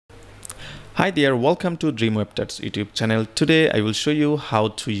Hi there, welcome to Dream Webtats YouTube channel. Today I will show you how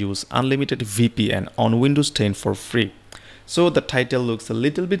to use unlimited VPN on Windows 10 for free. So the title looks a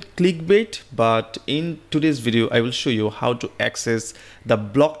little bit clickbait, but in today's video I will show you how to access the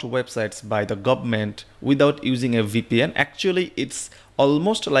blocked websites by the government without using a VPN. Actually, it's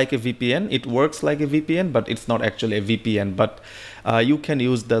almost like a VPN. It works like a VPN, but it's not actually a VPN. But you can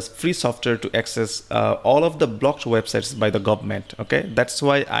use the free software to access all of the blocked websites by the government. Okay, that's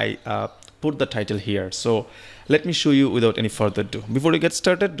why I put the title here. So let me show you without any further ado. Before we get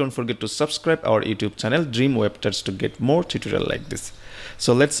started, don't forget to subscribe our YouTube channel Dream Webtats to get more tutorial like this.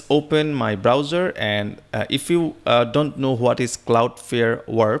 So let's open my browser, and if you don't know what is Cloudflare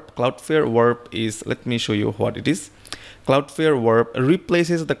Warp, Cloudflare Warp is, let me show you what it is. Cloudflare Warp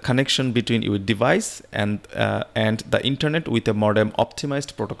replaces the connection between your device and the internet with a modem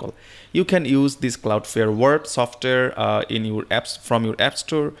optimized protocol. You can use this Cloudflare Warp software in your apps from your App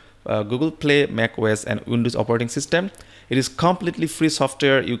Store, Google Play, macOS, and Windows operating system. It is completely free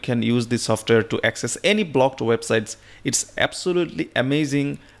software. You can use this software to access any blocked websites. It's absolutely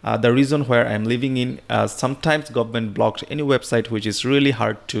amazing. The reason where I'm living in, sometimes government blocked any website which is really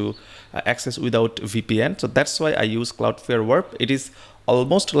hard to access without VPN. So that's why I use Cloudflare Warp. It is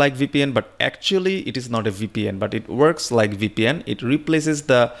almost like VPN, but actually it is not a VPN, but it works like VPN. It replaces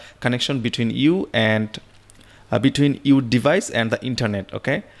the connection between you and between your device and the internet.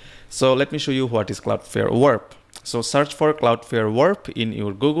 Okay, so let me show you what is Cloudflare Warp. So search for Cloudflare Warp in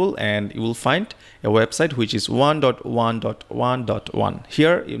your Google and you will find a website which is 1.1.1.1.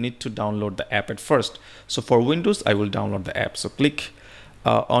 Here you need to download the app at first. So for Windows, I will download the app. So click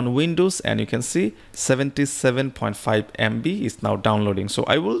on Windows and you can see 77.5 MB is now downloading. So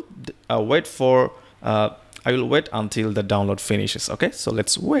I will wait until the download finishes. Okay, so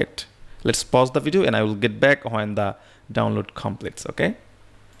let's wait. Let's pause the video and I will get back when the download completes. Okay,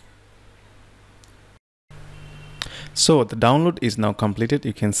 so the download is now completed.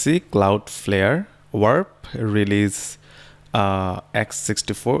 You can see Cloudflare Warp release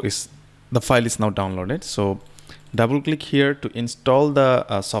x64 is the file is now downloaded. So double click here to install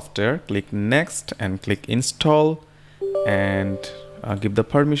the software. Click next and click install and give the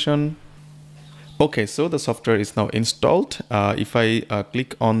permission. Okay, so the software is now installed. If I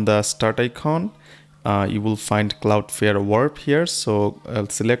click on the start icon, you will find Cloudflare Warp here. So I'll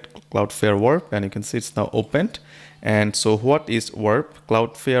select Cloudflare Warp and you can see it's now opened. And so what is Warp?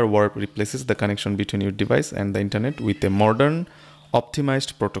 Cloudflare Warp replaces the connection between your device and the internet with a modern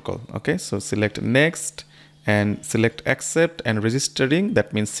optimized protocol. Okay, so select next and select accept and registering.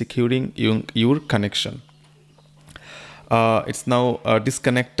 That means securing your connection. It's now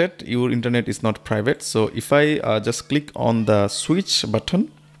disconnected. Your internet is not private. So if I just click on the switch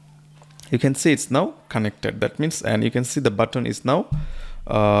button, you can see it's now connected. That means, and you can see the button is now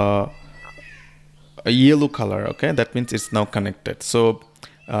a yellow color. Okay, that means it's now connected. So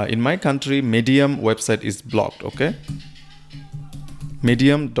in my country, Medium website is blocked. Okay,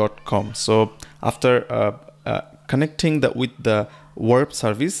 medium.com. So after connecting with the Warp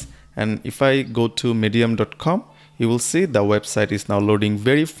service, and if I go to medium.com, you will see the website is now loading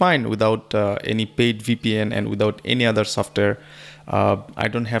very fine without any paid VPN and without any other software. I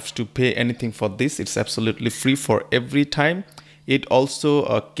don't have to pay anything for this. It's absolutely free for every time. It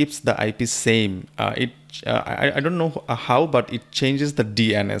also keeps the IP same. I don't know how, but it changes the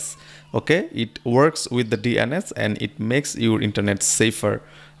DNS. Okay, it works with the DNS and it makes your internet safer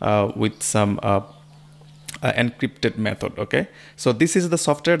with some encrypted method. Okay, so this is the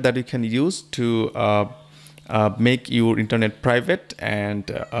software that you can use to make your internet private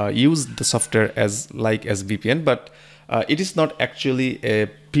and use the software as VPN, but it is not actually a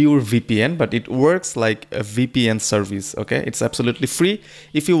pure VPN, but it works like a VPN service. Okay, it's absolutely free.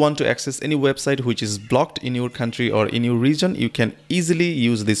 If you want to access any website which is blocked in your country or in your region, you can easily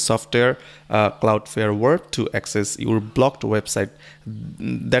use this software Cloudflare Warp to access your blocked website.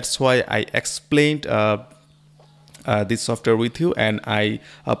 That's why I explained this software with you, and I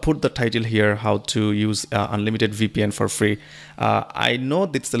put the title here, how to use unlimited VPN for free. I know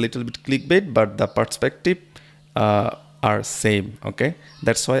it's a little bit clickbait, but the perspective are same. Okay,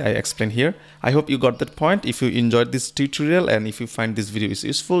 that's why I explain here. I hope you got that point. If you enjoyed this tutorial and if you find this video is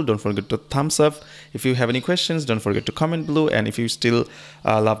useful, don't forget to thumbs up. If you have any questions, don't forget to comment below, and if you still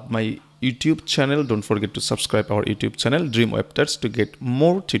love my YouTube channel, don't forget to subscribe our YouTube channel Dream Webtats to get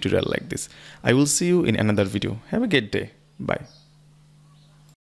more tutorial like this. I will see you in another video. Have a great day. Bye.